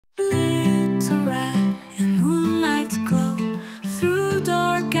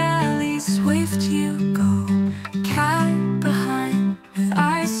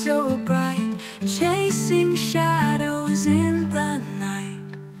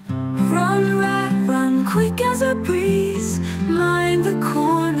quick as a breeze. Mind the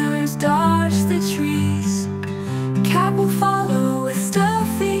corners, dodge the trees. Cat will follow with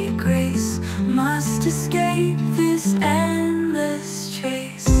stealthy grace. Must escape this endless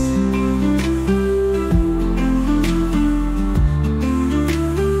chase.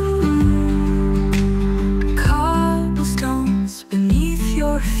 Cobblestones beneath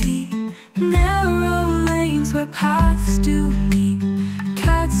your feet, narrow lanes where paths do meet.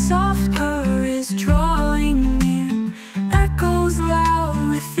 Cat's soft purr is drawing near, echoes loud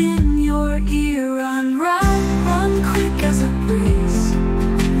within your ear. Run, run, run quick as a breeze.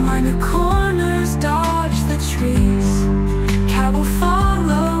 Mind the corners, dodge the trees. Cat will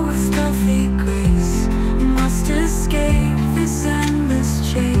follow with stealthy grace. Must escape this endless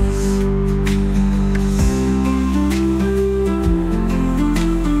chase.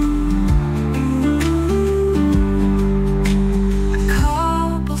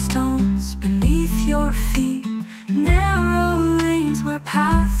 Cobblestones beneath your feet, narrow lanes where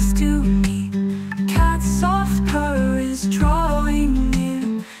paths do meet. Cat's soft purr is drawing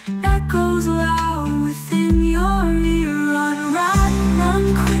near, echoes loud within your ear. Run, run, run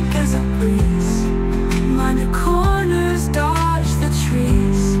quick as a breeze. Mind the corners, dodge the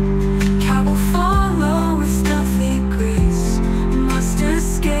trees. Cat will follow with stealthy grace. Must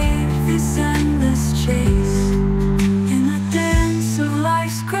escape this endless chase. In the dance of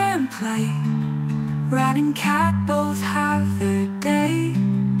life's grand play, rat and cat both have their day.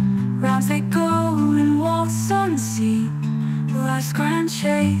 Rounds they go and waltz unseen. Life's grand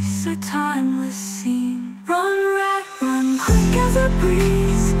chase, a timeless scene. Run, rat, run quick as a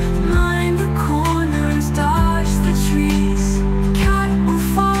breeze. Mind the corners, dodge the trees. Cat will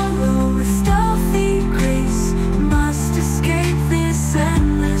follow with stealthy grace. Must escape this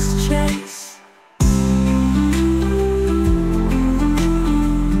endless chase.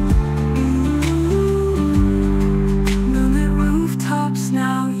 Moonlit rooftops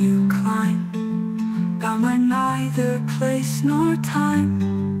now you climb, bound by neither place nor time.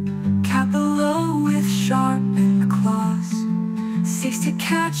 Cat below with sharpened claws seeks to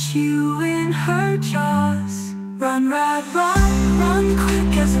catch you in her jaws. Run, rat, run, run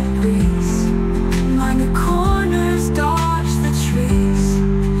quick as a breeze. Mind the corners, dodge the trees.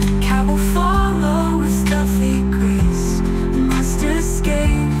 Cat will follow with stealthy grace. Must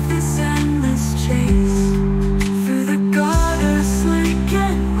escape this endless chase. Through the gutter, slick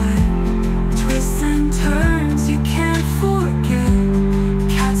and wet, twists and turns you can't forget.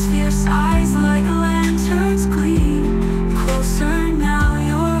 Cat's fierce eyes like lanterns gleam. Closer now,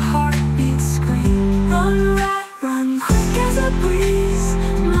 your heartbeats scream. Run, rat, run quick as a breeze.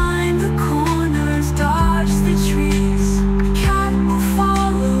 Mind the corners, dodge the trees. Cat will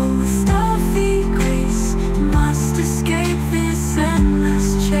follow with stealthy grace. Must escape this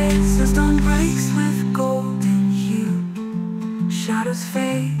endless chase. The stone breaks with golden hue, shadows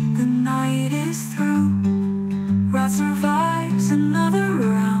fade, the night is through. Rat survives another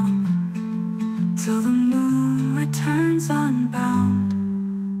round, till the moon returns unbound.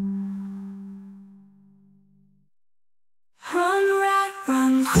 Run, rat,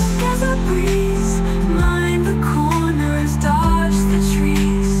 run quick